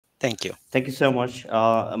Thank you. Thank you so much.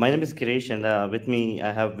 My name is Girish, and with me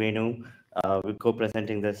I have Venu. We're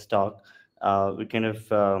co-presenting this talk. We're kind of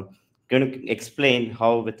going to explain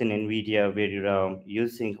how within NVIDIA we're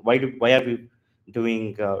using, why are we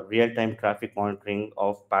doing real-time traffic monitoring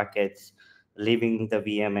of packets leaving the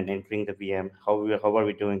VM and entering the VM? How are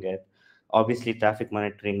we doing it? Obviously, traffic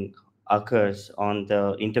monitoring occurs on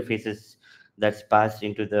the interfaces that's passed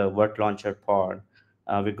into the work launcher pod.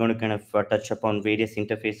 We're going to kind of touch upon various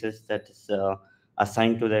interfaces that is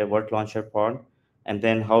assigned to the work launcher pod, and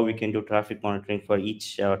then how we can do traffic monitoring for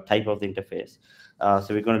each type of the interface. So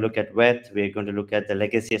we're going to look at WET, we're going to look at the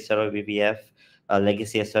legacy SR-IOV VF,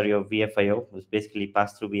 legacy SR-IOV VFIO, which basically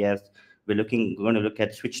pass-through VFs. Going to look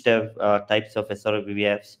at Switchdev types of SR-IOV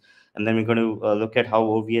VFs, and then we're going to look at how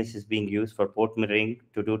OVS is being used for port mirroring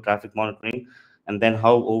to do traffic monitoring, and then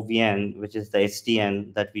how OVN, which is the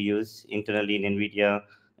SDN that we use internally in NVIDIA,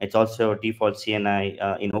 it's also a default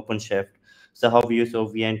CNI in OpenShift. So how we use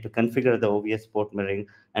OVN to configure the OVS port mirroring,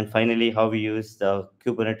 and finally how we use the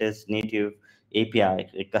Kubernetes native API,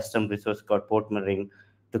 a custom resource called port mirroring,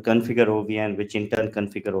 to configure OVN, which in turn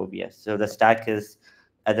configure OVS. So the stack is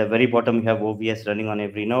at the very bottom, you have OVS running on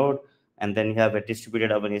every node, and then you have a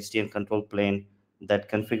distributed oven SDN control plane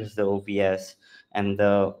that configures the OVS, and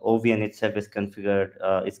the OVN itself is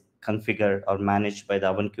configured or managed by the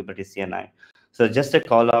Oven Kubernetes CNI. So just a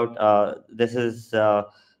call out. This is a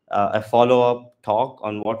follow-up talk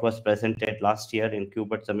on what was presented last year in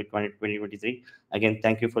KubeVirt Summit 2023. Again,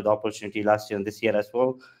 thank you for the opportunity last year and this year as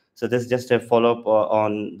well. So this is just a follow-up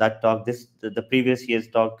on that talk. The previous year's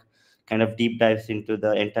talk kind of deep dives into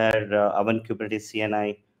the entire Oven Kubernetes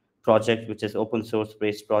CNI project, which is open source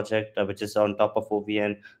based project, which is on top of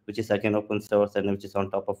OVN, which is again open source, and which is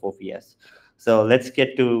on top of OVS. So let's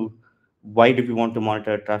get to why do we want to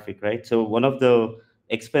monitor traffic, right? So one of the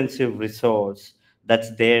expensive resource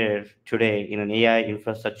that's there today in an AI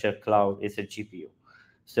infrastructure cloud is a GPU.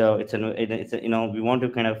 So we want to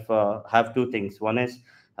kind of have two things. One is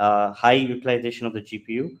high utilization of the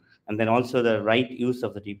GPU, and then also the right use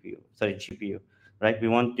of the GPU, right? We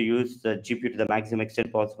want to use the GPU to the maximum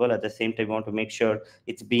extent possible. At the same time, we want to make sure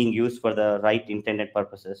it's being used for the right intended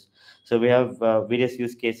purposes. So we have various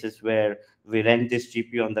use cases where we rent this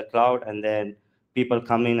GPU on the cloud, and then people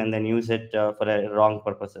come in and then use it for wrong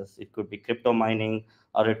purposes. It could be crypto mining,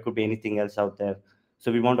 or it could be anything else out there.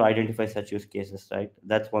 So we want to identify such use cases, right?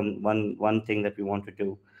 That's one thing that we want to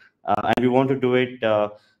do, and we want to do it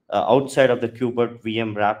outside of the KubeVirt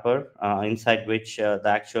VM wrapper, inside which the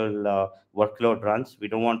actual workload runs. We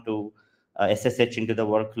don't want to SSH into the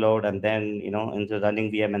workload and then into running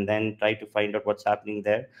VM and then try to find out what's happening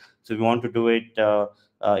there. So we want to do it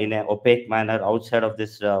in an opaque manner outside of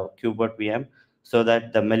this KubeVirt VM, so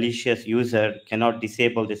that the malicious user cannot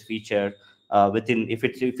disable this feature within. If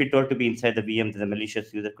it were to be inside the VM, then the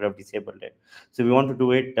malicious user could have disabled it. So we want to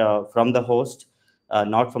do it from the host,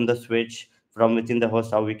 not from the switch, from within the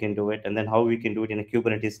host, how we can do it, and then how we can do it in a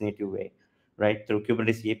Kubernetes native way, right? Through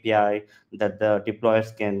Kubernetes API that the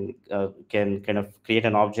deployers can kind of create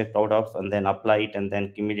an object out of and then apply it and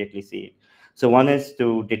then immediately see it. So one is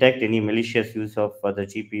to detect any malicious use of the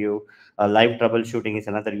GPU. Live troubleshooting is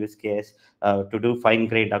another use case, to do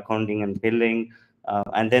fine-grained accounting and billing.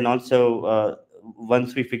 And then also,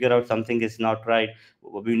 once we figure out something is not right,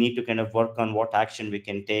 we need to kind of work on what action we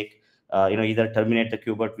can take, either terminate the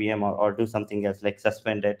KubeVirt VM, or do something else like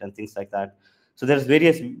suspend it and things like that. So there's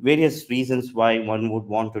various reasons why one would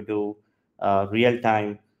want to do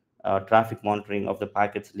real-time traffic monitoring of the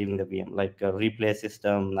packets leaving the VM, like replay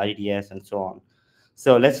system, IDS, and so on.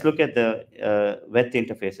 So let's look at the WET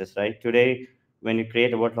interfaces, right? Today, when you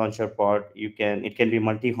create a word launcher pod, it can be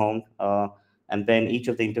multi-homed, and then each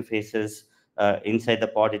of the interfaces inside the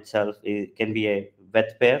pod itself, it can be a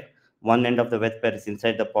WET pair. One end of the WET pair is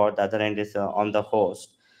inside the pod, the other end is on the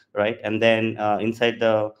host, right? And then inside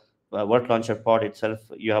the word launcher pod itself,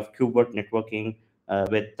 you have KubeVirt networking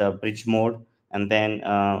with bridge mode, and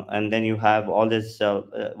then you have all this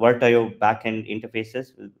VirtIO backend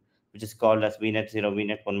interfaces, which is called as VNet 0,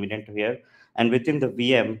 VNet 1, VNet 2 here. And within the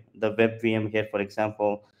VM, the web VM here, for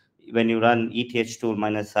example, when you run ETH tool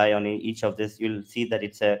 -I on each of this, you'll see that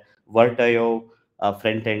it's a VirtIO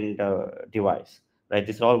front-end device, right?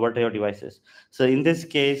 These are all VirtIO devices. So in this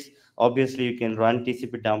case, obviously you can run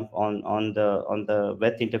TCP dump on the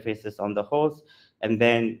web interfaces on the host, and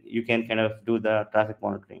then you can kind of do the traffic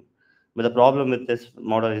monitoring. But the problem with this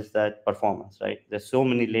model is that performance, right? There's so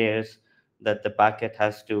many layers that the packet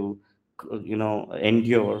has to,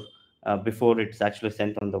 endure before it's actually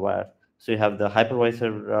sent on the wire. So you have the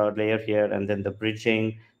hypervisor layer here, and then the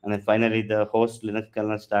bridging, and then finally the host Linux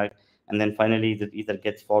kernel stack, and then finally it either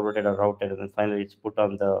gets forwarded or routed, and then finally it's put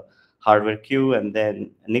on the hardware queue, and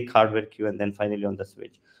then NIC hardware queue, and then finally on the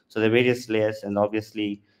switch. So the various layers, and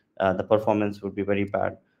obviously the performance would be very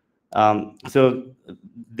bad. So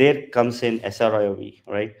there comes in SR-IOV,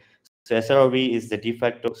 right? So SR-IOV is the de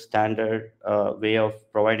facto standard way of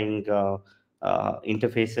providing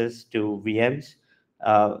interfaces to VMs.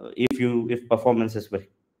 If performance is very,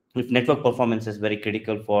 if network performance is very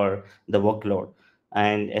critical for the workload,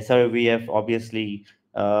 and SR-IOVF obviously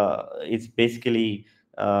it's basically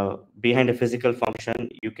behind a physical function.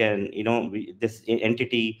 You can, this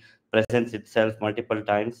entity presents itself multiple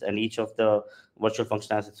times, and each of the virtual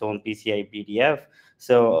function has its own PCI PDF.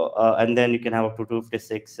 So, and then you can have up to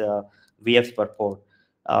 256 VFs per port.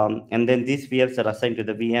 And then these VFs are assigned to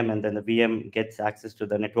the VM, and then the VM gets access to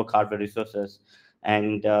the network hardware resources,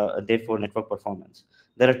 and therefore network performance.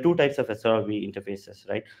 There are two types of SR-IOV interfaces,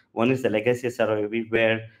 right? One is the legacy SR-IOV,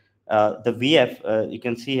 where the VF, you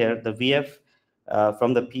can see here, the VF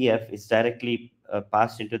from the PF is directly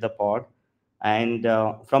passed into the pod, and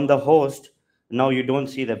from the host, now you don't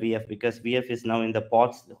see the VF because VF is now in the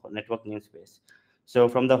pod's network namespace. So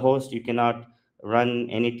from the host, you cannot run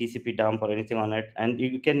any TCP dump or anything on it, and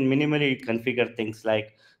you can minimally configure things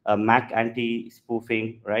like MAC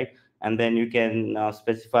anti-spoofing, right? And then you can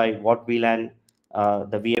specify what VLAN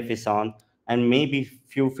the VF is on, and maybe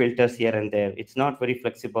few filters here and there. It's not very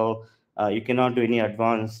flexible. You cannot do any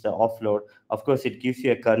advanced offload. Of course, it gives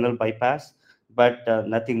you a kernel bypass, but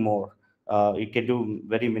nothing more. You can do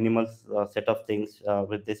very minimal set of things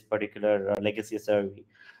with this particular legacy SR-IOV.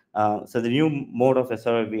 So the new mode of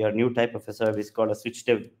SR-IOV, or new type of SR-IOV, is called a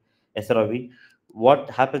Switchdev SR-IOV. What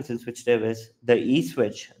happens in Switchdev is the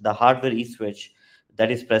E-switch, the hardware E-switch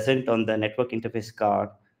that is present on the network interface card,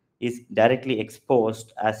 is directly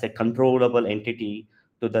exposed as a controllable entity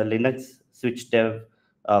to the Linux Switchdev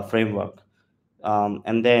framework.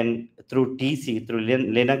 And then through TC, through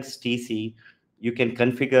Linux TC, you can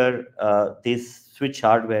configure this switch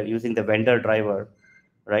hardware using the vendor driver,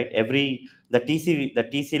 right? The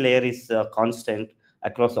TC layer is constant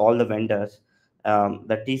across all the vendors.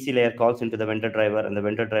 The TC layer calls into the vendor driver, and the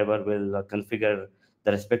vendor driver will configure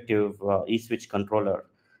the respective e-switch controller,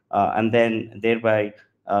 and then thereby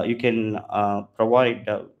you can provide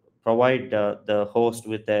the host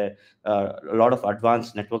with a lot of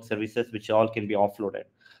advanced network services, which all can be offloaded.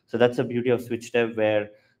 So that's the beauty of Switchdev, where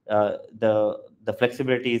the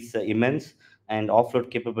flexibility is immense, and offload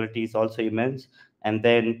capability is also immense. And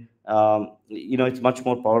then it's much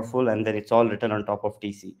more powerful, and then it's all written on top of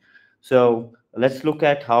TC. So let's look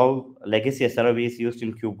at how legacy SR-IOV is used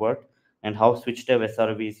in KubeVirt, and how Switchdev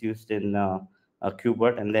SR-IOV is used in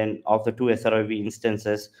KubeVirt, and then of the two SR-IOV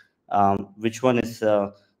instances, which one is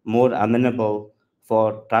more amenable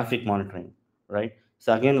for traffic monitoring, right?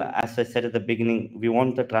 So again, as I said at the beginning, we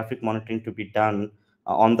want the traffic monitoring to be done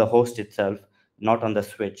on the host itself, not on the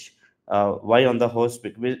switch. Why on the host?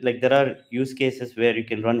 Like, there are use cases where you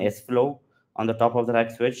can run SFlow on the top of the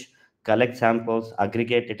rack switch, collect samples,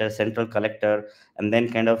 aggregate it as central collector, and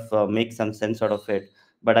then kind of make some sense out of it.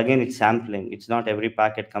 But again, it's sampling. It's not every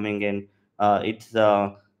packet coming in.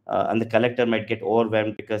 And the collector might get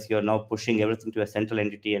overwhelmed because you're now pushing everything to a central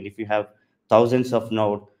entity. And if you have thousands of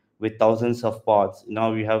nodes with thousands of pods,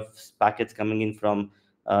 now you have packets coming in from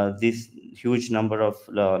this huge number of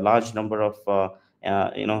large number of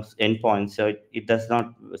endpoints. So it does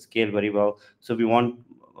not scale very well. So we want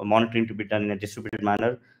monitoring to be done in a distributed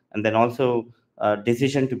manner, and then also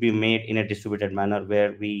decision to be made in a distributed manner,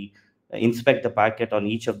 where we inspect the packet on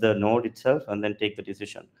each of the node itself and then take the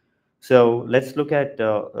decision. So let's look at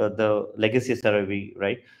the legacy SR-IOV,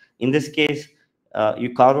 right? In this case,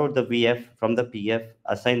 you carve out the VF from the PF,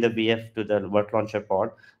 assign the VF to the work launcher pod,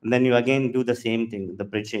 and then you again do the same thing, the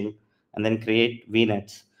bridging, and then create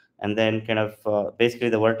VNets, and then kind of basically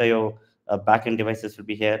the VirtIO backend devices will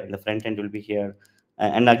be here, and the front end will be here.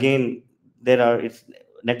 And again, it's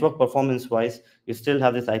network performance wise, you still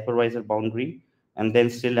have this hypervisor boundary, and then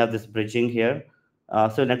still have this bridging here.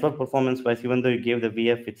 So network performance wise, even though you gave the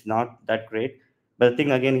VF, it's not that great. But the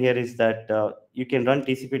thing again here is that you can run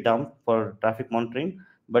TCP dump for traffic monitoring,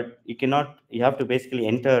 but you have to basically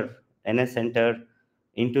enter NS enter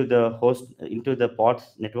into the host, into the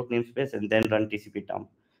pod's network namespace, and then run TCP dump.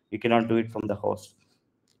 You cannot do it from the host.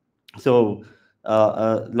 So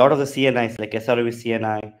a lot of the CNIs, like SR-IOV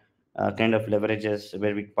CNI, kind of leverages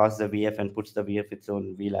where we pass the VF and puts the VF its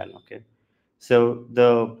own VLAN. Okay. So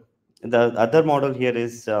the other model here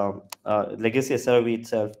is legacy SR-IOV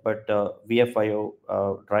itself, but VFIO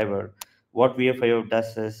driver. What VFIO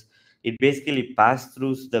does is it basically passes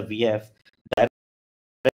through the VF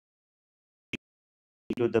directly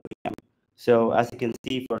to the VM. So as you can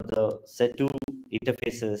see, for the set 2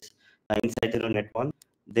 interfaces inside the net 1,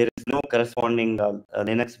 there is no corresponding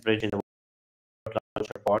Linux bridge in the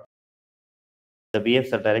launcher pod. The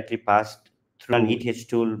VFs are directly passed through an ETH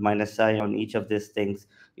tool -I on each of these things.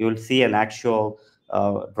 You will see an actual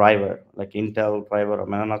driver, like Intel driver or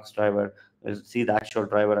Mellanox driver. You'll see the actual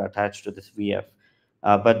driver attached to this VF.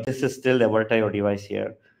 But this is still a VirtIO device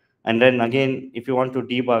here. And then again, if you want to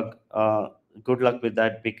debug, good luck with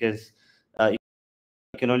that, because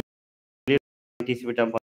you can only TCP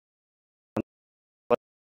dump on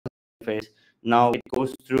interface. Now it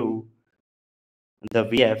goes through the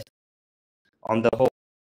VFs on the whole.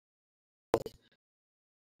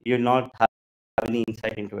 You'll not have any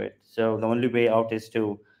insight into it. So the only way out is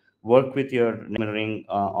to work with your mirroring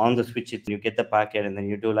on the switch. You get the packet and then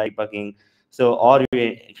you do live bugging. So, or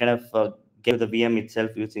you kind of get the VM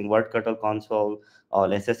itself using word control console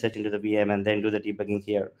or SS set into the VM and then do the debugging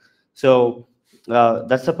here. So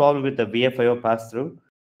that's the problem with the VFIO pass through.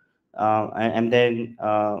 And then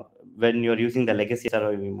when you're using the legacy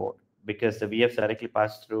SR-IOV mode, because the VFs directly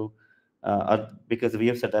pass through, because the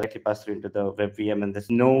VFs are directly passed through into the web VM, and there's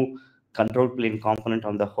no control plane component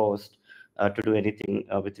on the host to do anything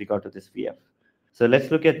with regard to this VF. So let's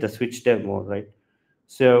look at the Switchdev mode, right?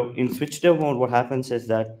 So in Switchdev mode, what happens is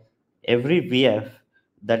that every VF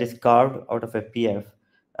that is carved out of a PF,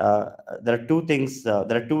 there are two things.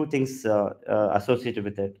 Associated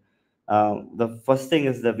with it. The first thing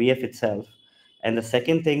is the VF itself, and the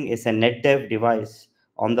second thing is a NetDev device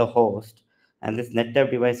on the host. And this NetDev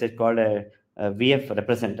device is called a VF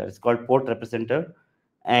representer. It's called port representer,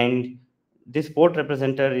 and this port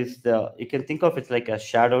representer is you can think of it like a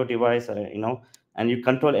shadow device, and you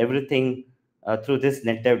control everything through this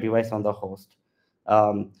NetDev device on the host.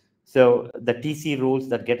 So the TC rules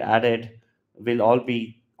that get added will all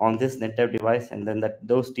be on this NetDev device, and then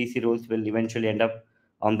those TC rules will eventually end up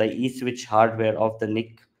on the eSwitch hardware of the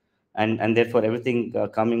NIC, and therefore everything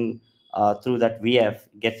coming through that VF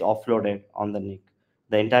gets offloaded on the NIC.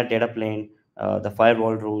 The entire data plane, the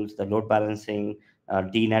firewall rules, the load balancing,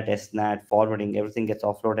 DNAT, SNAT, forwarding, everything gets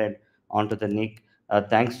offloaded onto the NIC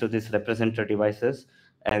thanks to these representer devices,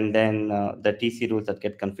 and then the TC rules that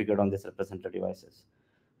get configured on these representer devices.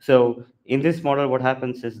 So in this model, what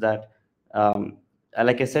happens is that,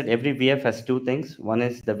 like I said, every VF has two things. One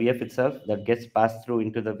is the VF itself that gets passed through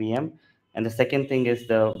into the VM, and the second thing is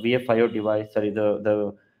the VFIO device,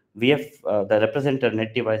 the VF, the representer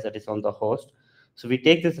net device that is on the host. So we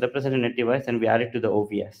take this representer net device and we add it to the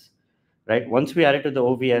OVS, right? Once we add it to the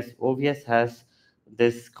OVS has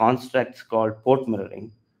this constructs called port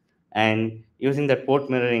mirroring. And using that port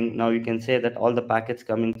mirroring, now you can say that all the packets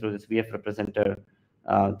coming through this VF representer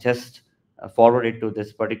just forward it to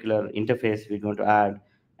this particular interface we're going to add.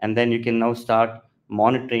 And then you can now start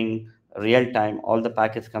monitoring real time all the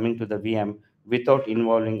packets coming to the VM without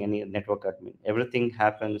involving any network admin. Everything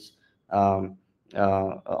happens on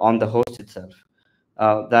the host itself.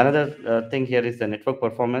 The another thing here is the network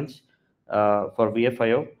performance for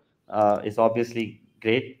VFIO is obviously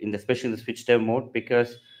great, especially in the Switchdev mode,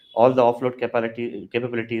 because all the offload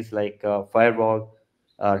capabilities like firewall,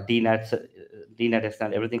 DNAT,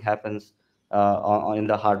 SNAT, everything happens in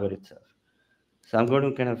the hardware itself. So I'm going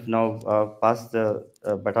to kind of now pass the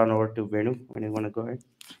baton over to Venu. When you want to go ahead.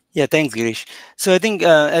 Yeah, thanks, Girish. So I think,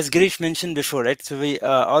 as Girish mentioned before, right? So we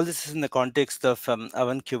all this is in the context of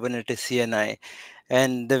Avan Kubernetes CNI,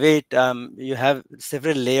 and the way you have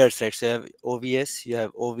several layers, right? So you have OVS, you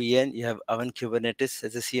have OVN, you have Avan Kubernetes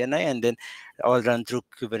as a CNI, and then all run through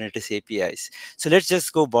Kubernetes APIs. So let's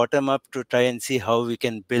just go bottom up to try and see how we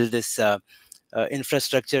can build this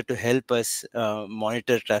infrastructure to help us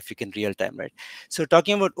monitor traffic in real time, right? So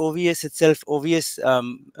talking about OVS itself, OVS,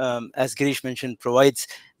 as Girish mentioned, provides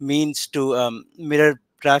means to mirror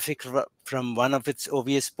traffic from one of its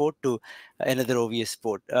OVS port to another OVS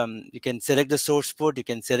port. You can select the source port, you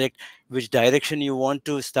can select which direction you want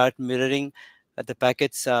to start mirroring the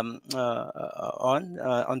packets on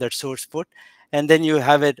that source port, and then you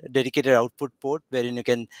have a dedicated output port wherein you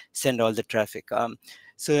can send all the traffic.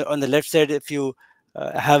 So on the left side, if you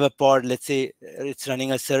have a pod, let's say it's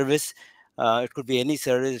running a service, it could be any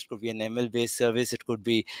service, it could be an ML-based service, it could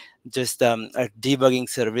be just a debugging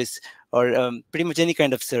service, or pretty much any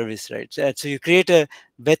kind of service, right? So you create a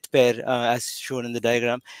weth pair as shown in the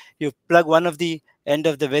diagram. You plug one of the end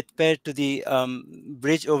of the weth pair to the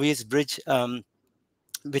bridge, OVS bridge,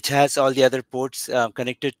 which has all the other ports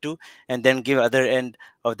connected to, and then give other end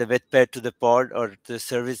of the weth pair to the pod or the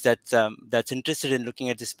service that's interested in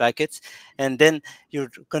looking at these packets. And then you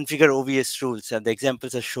configure OVS rules, and the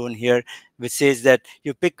examples are shown here, which says that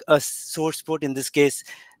you pick a source port. In this case,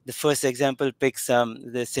 The first example picks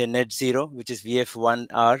they say net 0, which is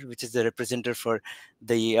VF1R, which is the representer for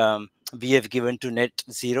the VF given to net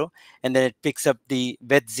 0, and then it picks up the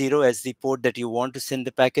wet 0 as the port that you want to send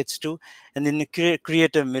the packets to, and then you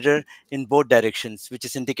create a mirror in both directions, which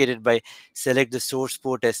is indicated by select the source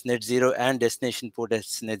port as net 0 and destination port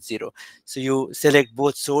as net 0. So you select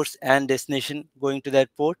both source and destination going to that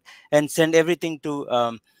port and send everything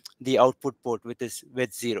to the output port, which is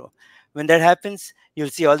wet 0. When that happens, you'll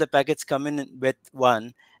see all the packets come in with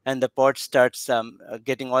 1, and the pod starts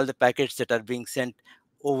getting all the packets that are being sent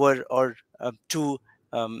over or to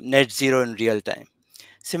net 0 in real time.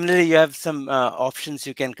 Similarly, you have some options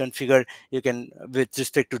you can configure. You can, with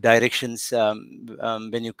respect to directions,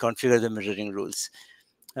 when you configure the mirroring rules.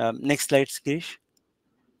 Next slide, Girish.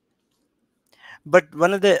 But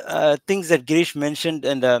one of the things that Girish mentioned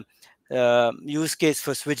in the use case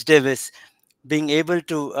for Switchdev is being able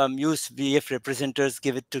to use VF representers,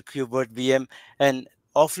 give it to KubeVirt VM, and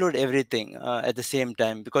offload everything at the same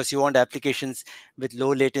time, because you want applications with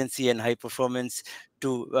low latency and high performance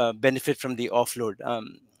to benefit from the offload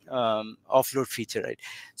feature, right?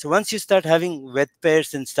 So once you start having wet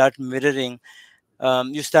pairs and start mirroring,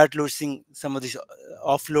 you start losing some of these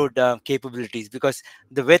offload capabilities, because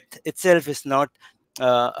the width itself is not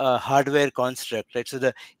a hardware construct, right? So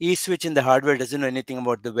the switch in the hardware doesn't know anything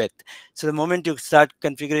about the width. So the moment you start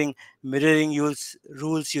configuring mirroring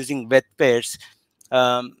rules using width pairs,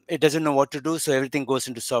 it doesn't know what to do, so everything goes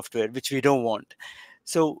into software, which we don't want.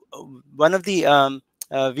 So one of the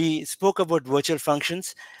we spoke about virtual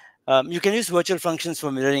functions. You can use virtual functions for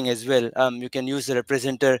mirroring as well. You can use the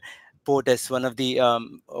representer port as one of the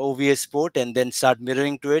OVS port, and then start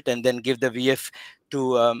mirroring to it, and then give the VF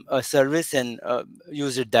to a service and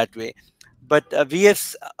use it that way. But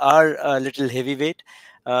VFs are a little heavyweight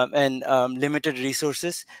and limited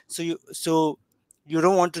resources, so you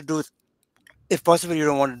don't want to do, if possible, you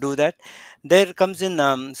don't want to do that. There comes in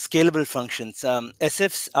scalable functions.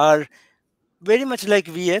 SFs are very much like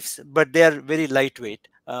VFs, but they are very lightweight.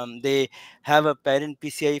 They have a parent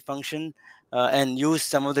PCI function and use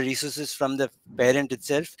some of the resources from the parent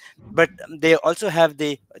itself, but they also have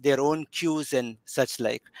their own queues and such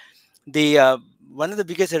like. The One of the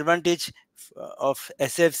biggest advantage of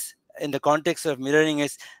SFs in the context of mirroring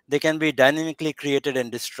is they can be dynamically created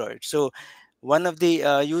and destroyed. So one of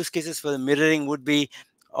the use cases for the mirroring would be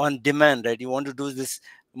on demand, right? You want to do this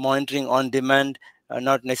monitoring on demand,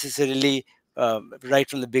 not necessarily right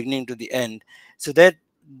from the beginning to the end. So that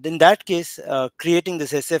in that case, creating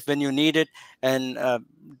this SF when you need it and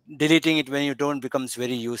deleting it when you don't becomes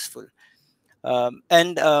very useful.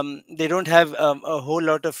 And they don't have a whole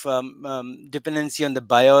lot of dependency on the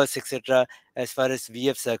BIOS, etc., as far as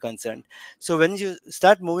VFs are concerned. So when you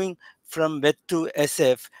start moving from wet to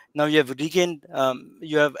SF, now you have regained,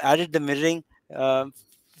 you have added the mirroring uh,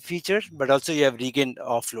 feature, but also you have regained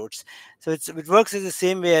offloads. So it works as the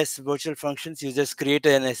same way as virtual functions. You just create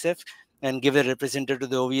an SF and give a representative to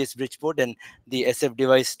the OVS bridge port and the SF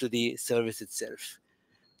device to the service itself.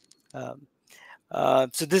 Um,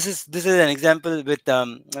 so this is an example with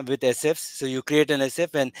SFs. So you create an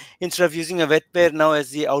SF, and instead of using a wet pair now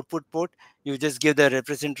as the output port, you just give the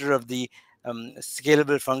representative of the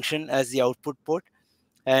scalable function as the output port.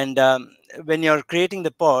 And when you're creating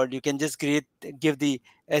the pod, you can just give the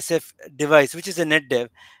SF device, which is a NetDev.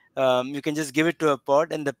 You can just give it to a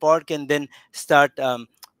pod, and the pod can then start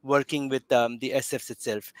working with the SFs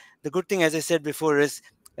itself. The good thing, as I said before, is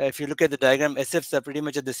if you look at the diagram, SFs are pretty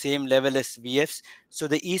much at the same level as VFs. So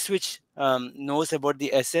the switch knows about the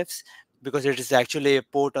SFs because it is actually a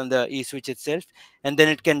port on the switch itself, and then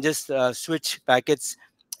it can just switch packets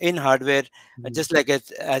in hardware, just like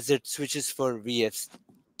as it switches for VFs,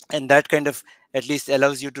 and that kind of at least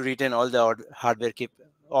allows you to retain all the hardware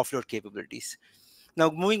offload capabilities. Now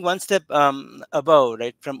moving one step above,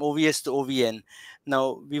 right, from OVS to OVN.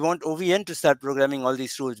 Now we want OVN to start programming all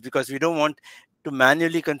these rules, because we don't want to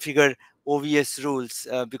manually configure OVS rules,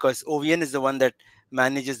 because OVN is the one that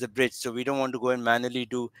manages the bridge. So we don't want to go and manually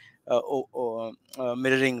do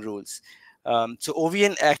mirroring rules. So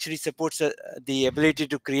OVN actually supports the ability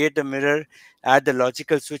to create a mirror, add the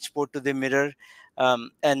logical switch port to the mirror,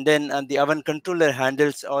 and then the oven controller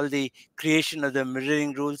handles all the creation of the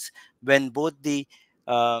mirroring rules when both the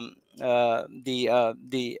LSP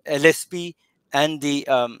and the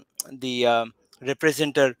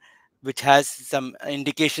representer, which has some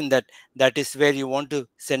indication that that is where you want to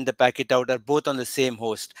send the packet out, are both on the same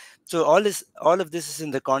host. So all of this is in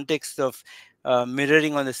the context of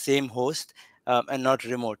mirroring on the same host and not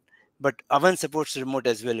remote. But oven supports remote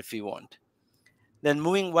as well if we want. Then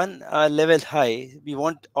moving one level high, we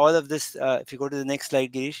want all of this. If you go to the next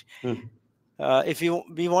slide, Girish, Mm. if you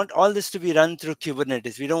we want all this to be run through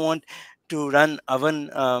Kubernetes. We don't want to run oven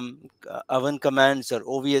commands or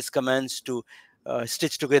OVS commands to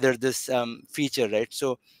stitch together this feature, right?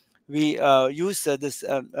 So we use this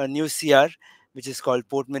a new CR, which is called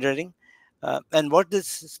port mirroring. And what this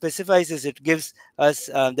specifies is it gives us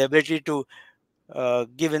the ability to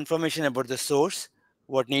give information about the source,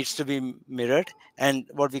 what needs to be mirrored, and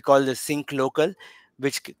what we call the sync local,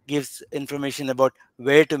 which gives information about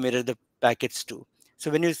where to mirror the packets to.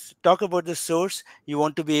 So when you talk about the source, you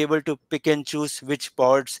want to be able to pick and choose which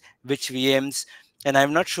pods, which VMs, and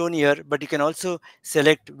I'm not shown here, but you can also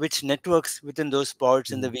select which networks within those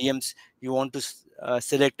pods and the VMs you want to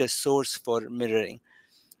select a source for mirroring.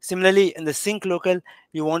 Similarly, in the sync local,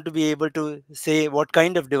 you want to be able to say what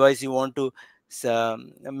kind of device you want to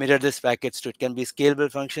mirror this packets to. It can be scalable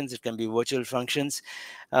functions, it can be virtual functions,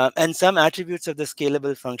 and some attributes of the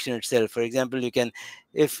scalable function itself. For example, you can,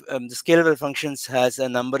 if the scalable functions has a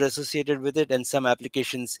number associated with it, and some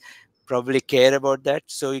applications probably care about that.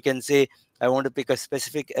 So you can say, I want to pick a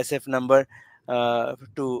specific SF number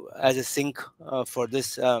to as a sync for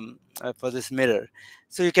this mirror.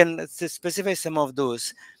 So you can specify some of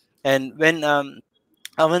those. And when Avan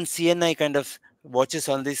CNI kind of watches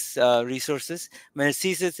all these resources, when it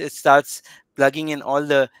sees it, it starts plugging in all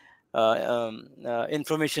the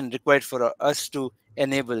information required for us to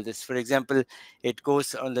enable this. For example, it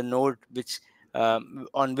goes on the node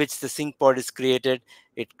on which the sync pod is created.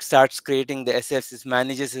 It starts creating the SFs, it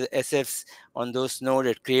manages the SFs on those node.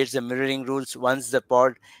 It creates the mirroring rules once the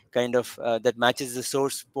pod kind of that matches the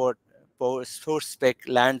source spec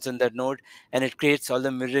lands on that node, and it creates all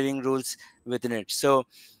the mirroring rules within it. So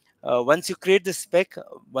once you create the spec,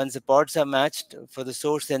 once the pods are matched for the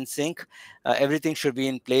source and sync, everything should be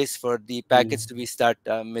in place for the packets to be start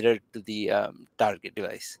mirrored to the target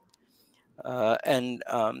device. And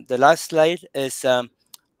the last slide is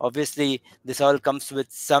obviously this all comes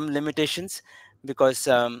with some limitations, because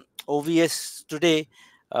OVS today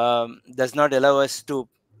does not allow us to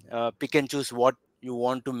pick and choose what you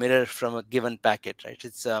want to mirror from a given packet, right?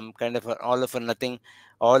 It's kind of all of a nothing,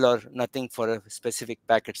 all or nothing for a specific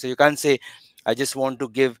packet. So you can't say, I just want to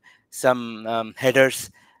give some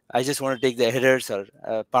headers. I just want to take the headers or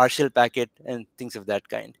a partial packet and things of that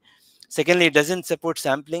kind. Secondly, it doesn't support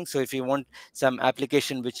sampling. So if you want some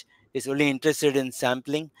application which is only interested in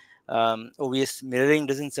sampling, OVS mirroring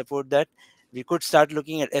doesn't support that. We could start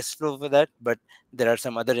looking at SFlow for that, but there are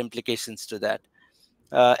some other implications to that.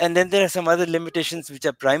 And then there are some other limitations which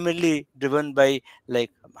are primarily driven by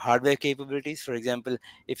like hardware capabilities. For example,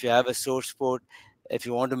 if you have a source port, if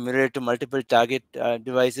you want to mirror it to multiple target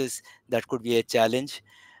devices, that could be a challenge.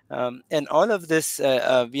 And all of this,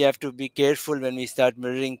 we have to be careful when we start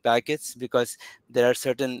mirroring packets, because there are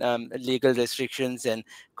certain legal restrictions and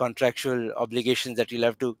contractual obligations that you'll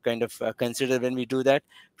have to kind of consider when we do that.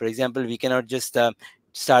 For example, we cannot just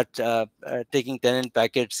start taking tenant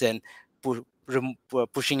packets and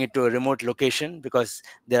pushing it to a remote location, because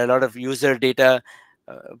there are a lot of user data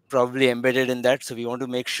probably embedded in that. So we want to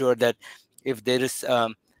make sure that if there is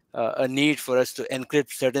a need for us to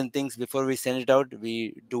encrypt certain things before we send it out,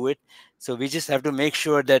 we do it. So we just have to make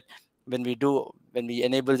sure that when we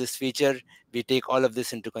enable this feature, we take all of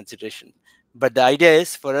this into consideration. But the idea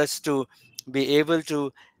is for us to be able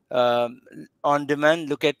to um, on demand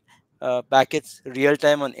look at packets real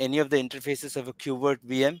time on any of the interfaces of a KubeVirt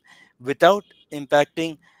VM without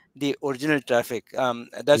impacting the original traffic.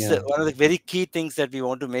 That's Yeah. one of the very key things that we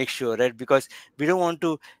want to make sure, right? Because we don't want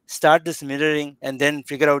to start this mirroring and then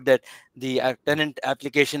figure out that the tenant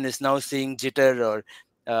application is now seeing jitter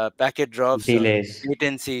or packet drops or Delays.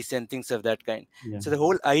 latencies and things of that kind. Yeah. So the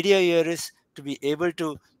whole idea here is to be able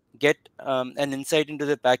to get an insight into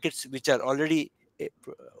the packets which are already eh,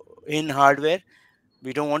 in hardware.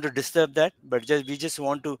 We don't want to disturb that, but we just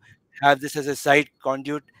want to have this as a side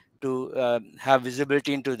conduit to have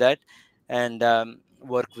visibility into that, and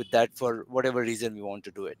work with that for whatever reason we want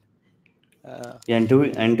to do it. uh, Yeah,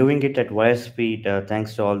 and doing it at wire speed,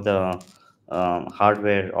 thanks to all the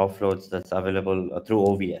hardware offloads that's available through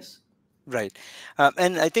OVS. right.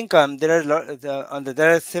 And I think there are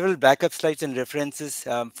there are several backup slides and references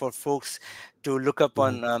for folks to look up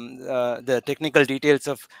Mhm. on the technical details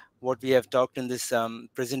of what we have talked in this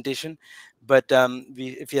presentation. But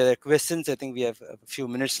if you have questions, I think we have a few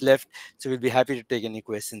minutes left, so we'll be happy to take any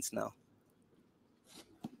questions now.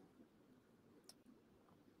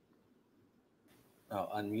 I'll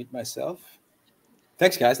unmute myself.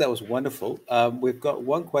 Thanks, guys. That was wonderful. We've got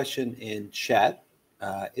one question in chat,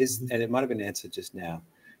 and it might have been answered just now.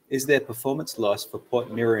 Is there performance loss for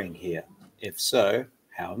port mirroring here? If so,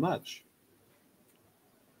 how much?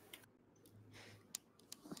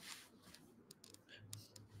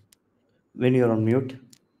 When you're on mute.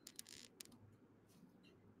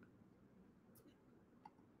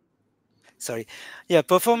 Sorry. Yeah,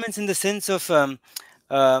 performance in the sense of so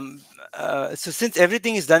since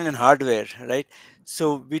everything is done in hardware, right?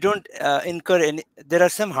 So we don't incur any. There are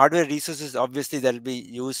some hardware resources, obviously, that will be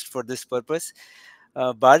used for this purpose.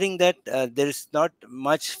 Barring that, there is not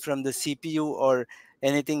much from the CPU or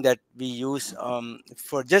anything that we use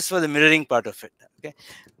for just for the mirroring part of it. Okay,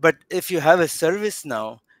 but if you have a service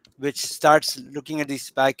now which starts looking at these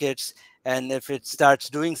packets, and if it starts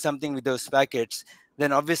doing something with those packets,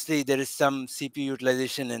 then obviously there is some CPU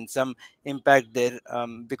utilization and some impact there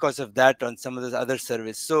because of that on some of those other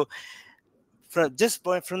service. So from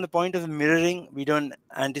the point of mirroring, we don't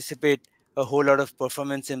anticipate a whole lot of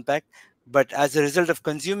performance impact. But as a result of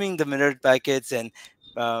consuming the mirrored packets and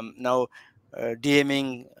now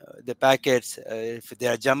DMing the packets, if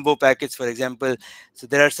there are jumbo packets, for example, so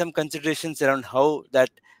there are some considerations around how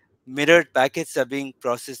that mirrored packets are being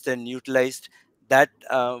processed and utilized. That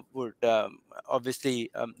would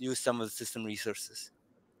obviously use some of the system resources.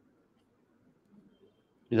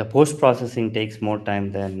 The post processing takes more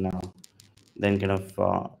time than kind of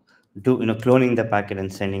cloning the packet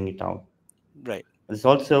and sending it out. Right. There's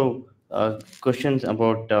also questions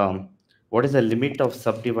about what is the limit of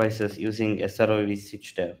sub devices using SR-IOV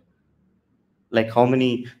Switchdev. Like how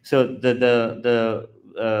many? So the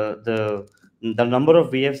number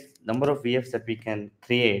of VFs that we can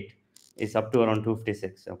create is up to around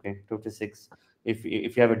 256. Okay, 256. If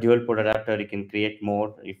you have a dual port adapter, you can create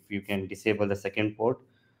more. If you can disable the second port,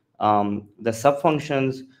 the sub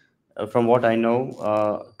functions, from what I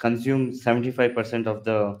know, consume 75% of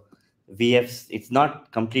the VFs. It's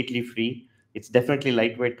not completely free. It's definitely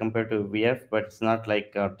lightweight compared to VF, but it's not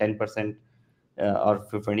like 10% or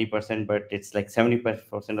 20%, but it's like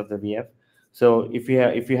 70% of the VF. So if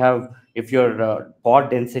your pod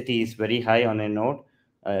density is very high on a node,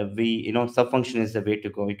 sub function is the way to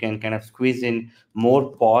go. You can kind of squeeze in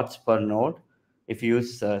more pods per node if you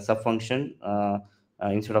use sub function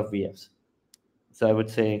instead of VFs. So I would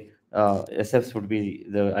say SFs would be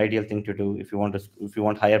the ideal thing to do if you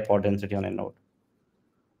want higher pod density on a node.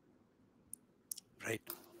 Right.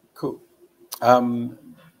 Cool.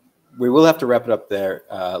 We will have to wrap it up there.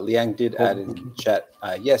 Liang did add in chat,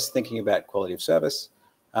 yes, thinking about quality of service.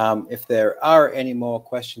 If there are any more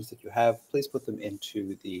questions that you have, please put them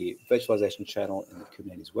into the virtualization channel in the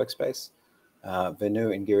Kubernetes workspace.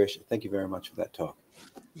 Venu and Girish, thank you very much for that talk.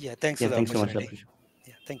 Yeah, thanks Yeah, for the thanks so much. opportunity.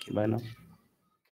 Yeah, thank you. Bye now.